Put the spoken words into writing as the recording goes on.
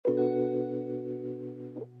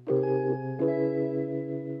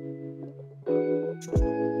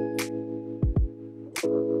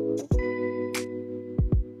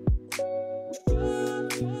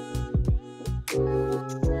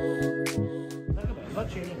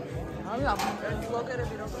აი ამ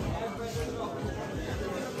ბლოგერები როგორ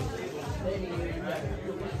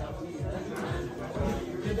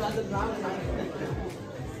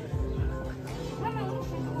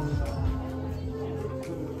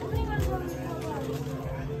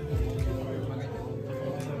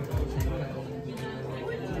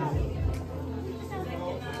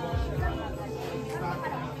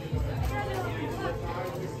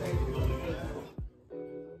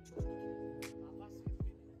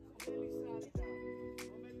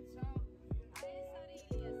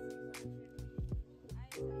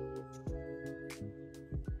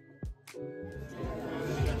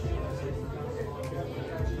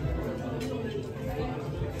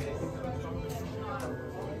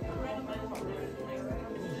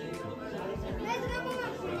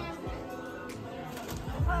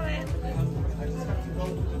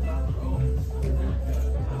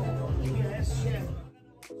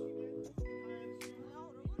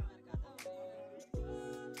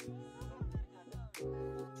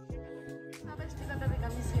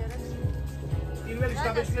პირველი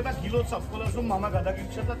შთაბეჭდილება გილოცავს ყველას რომ მამა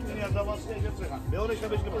გადაგიჩნდა და თქვენი არ დავასწრე ეგეც ხარ. მეორე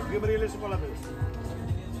შთაბეჭდილება გებრიელეს ყოლადებს.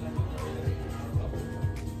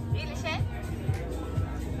 ილიშე?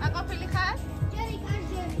 აკოფილი ხარ? ჯერი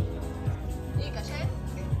კაჟერი. იკა შენ?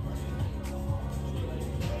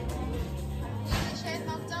 ილიშე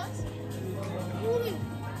მომწონს?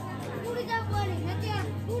 გური და ყვარი, მეტია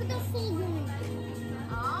გური და სულგუნი.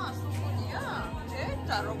 სულგუნია?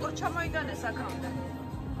 ეტა როგორ ჩამოიგანე საქამდე?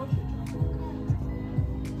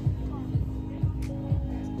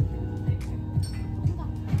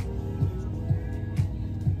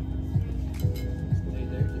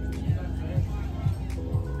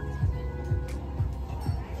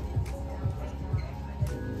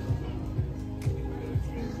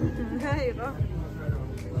 აიღო.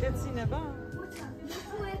 ეცინება?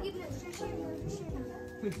 თუ ეგიბლებს შეშენ.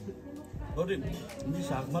 მოდი, მის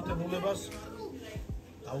აღმატებულებას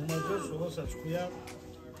დაუმარჯოს, რომელსაც ქვია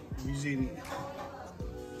ვიზინი.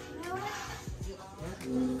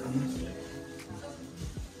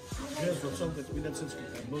 ეს როცავდეთ მინაცეცკი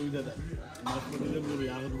მოვიდა და მართლმადიდებლური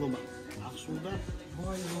აღდგომა ახსოვდა.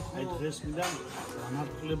 აი დღეს მინდა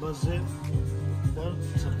განათლებაზე და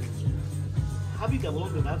საფუძვლზე. ხავიდა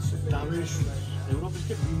ბოლომდე რაც დავეშვი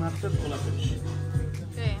ევროპისკენ მიმართეთ ყველაფერში.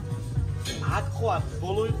 კი. აქ ხო არ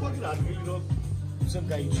ბოლო იყო ადგილი რომ ისევ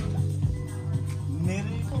გაიჩინა. მე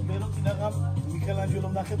რო კიდაღამ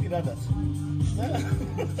მიქელანჯელომ ნახეთი რადაც.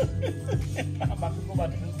 მაგ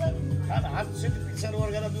კომატს ან აქ ისეთი პიცა რო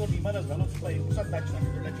არ გადავიოდი იმანას განოცვლა იყოსად დაჭრა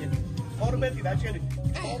დაჭერი. 12 დაჭერი.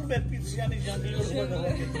 12 პიციანი ჟანგილი რო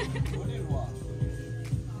გადავაკეთე. გონირვა.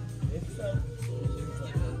 ეცა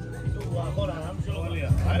ახლა ამ შევალია.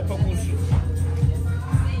 აი ფოკუსი.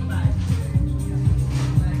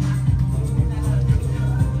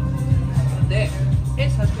 და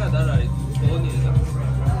ეს ასკად არ არის ბოლონიელი.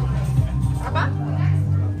 აბა?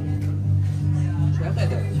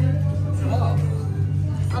 შეხედე. ვაუ.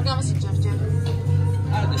 არ გამოსიჯარჯე.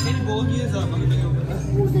 არა, და შენი ბოლონიეზა მაგიტო.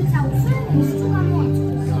 გურზე წავსვე, ის თუ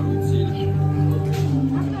გამოიწვია.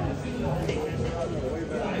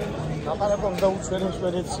 აპარაკობს და უჩვენებს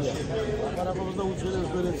ვენეცია. აპარაკობს და უჩვენებს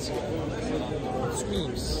ვენეცია.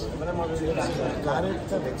 Screams. გარეთ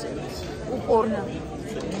და ვეცებს. უპორნა.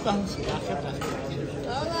 უკანს ახეთ.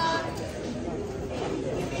 აბა.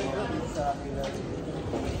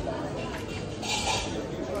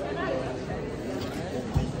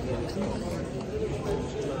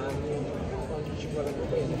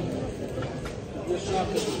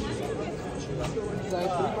 Sai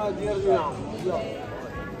prima di arrivare.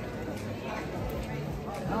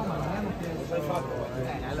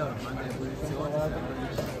 Allora, manda in posizione,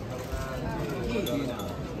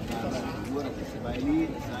 figura che se vai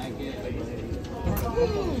lì, sai che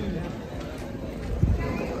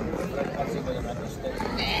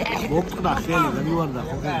მოკდა ხელი და მივარდა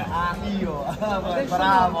ხო ხელი. Io,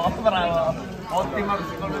 bravo, bravo. Ottima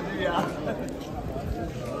psicologia.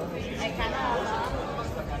 È canale.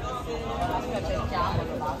 Aspetta,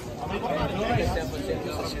 cerchiamolo.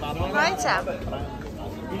 Vai, ciao.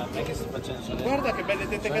 non è che si facciano solo. Guarda che belle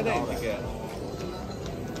tette cadenti che ha.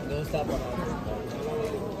 Dove sta parlando?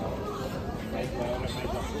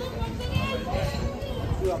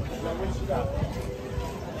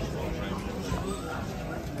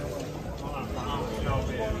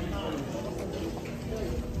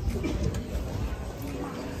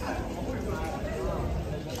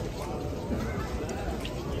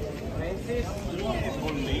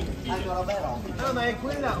 Allora, no, ma è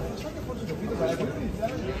quella, sai che forse ho capito qual è quella?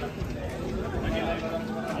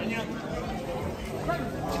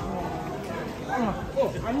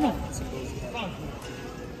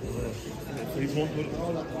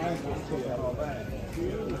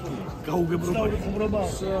 გაუგებრობა ხუმრობა.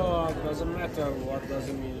 Doesn't matter what does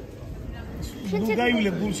it mean. ნუ გაივლე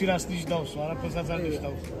ბულში რას ნიშნავს, არაფერსაც არ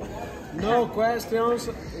ნიშნავს. No questions.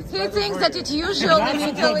 He thinks that it's usual in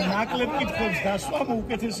Italy. ნაკლებ კითხვებს დასვა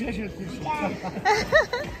უკეთესია შეთქვი.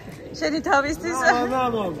 შენი თავისთვის.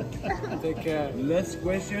 No. Take care. Less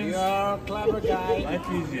questions. You're a clever guy. Life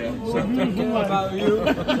easier. Something about you.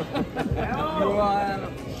 You are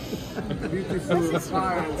beautiful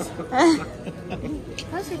parents.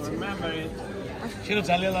 Remember it. შენო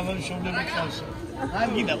ძალიან ლამაზი შობლები გყავს. არ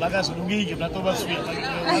გინდა მაგას ნუ გიიგებ რატომაც ვია.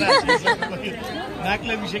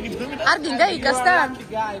 ნაკლები შეკითხები და არ გინდა იკასტა? Lucky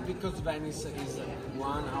guy because Venice is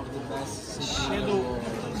one of the best cities. შენო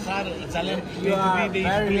ხარ ძალიან You are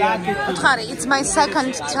very lucky. უთხარი, it's my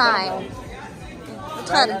second time. Very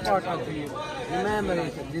უთხარი. important to you. Remember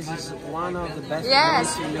it. This is one of the best. Yes,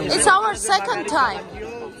 cities in the it's world. our second time.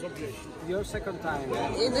 Your second time.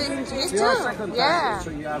 Yeah. It's Your too. second time. Yeah. So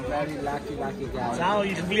you are very lucky guy. ზაო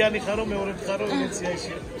იხბლიანი ხარო მეორე ხარო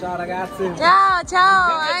ვენეციაში. Ciao ragazzi. Ciao,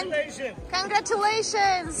 and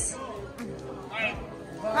congratulations.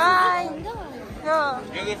 Bye. Yeah.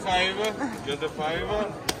 Get the fiver. Get the fiver.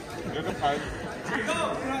 Get the fiver.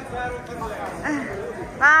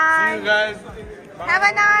 Bye. You guys. Have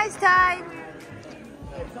a nice time.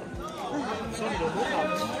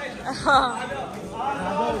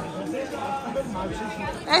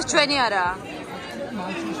 ეს ჩვენი არაა.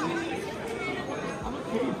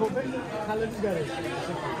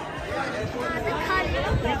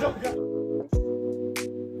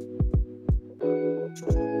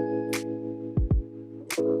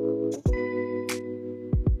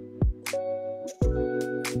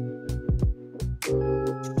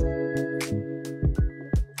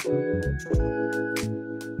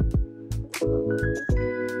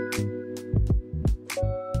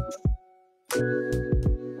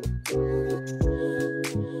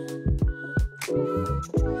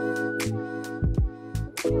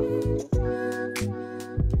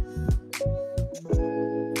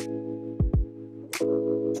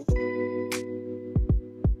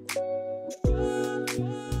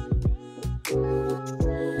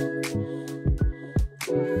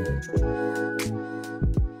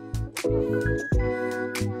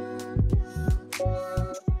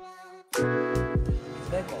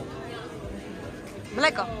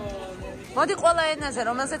 მლეკო. მოდი ყველა ენაზე,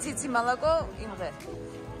 რომელსაც იცი მალაკო, იმღე.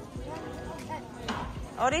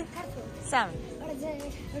 2 3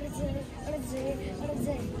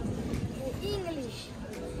 English.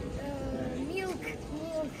 Milk.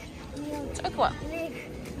 წეკვა. Milk.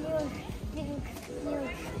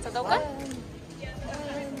 ცოტა უკვე?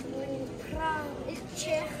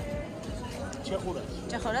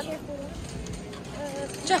 ჩეხურად.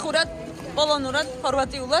 ჩეხურად, პოლონურად,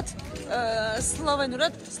 ხორვატიულად,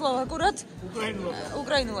 სლოვენურად, სლოვაკურად,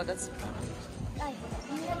 უკრაინულადაც.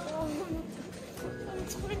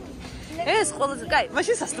 ეს ყველაზე კაი,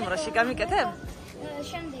 მაშინ სასტუმროში გამიკეთებ?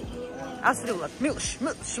 შემდეგი. ასრულად. მილშ.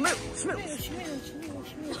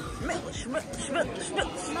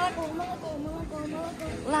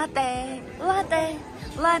 ლატე.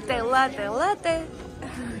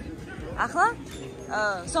 ახლა?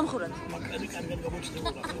 სომხურად.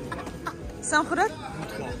 სამხურად?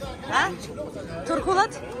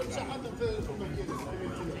 თურქულად?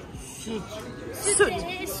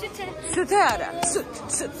 სუტე არა. სუთ.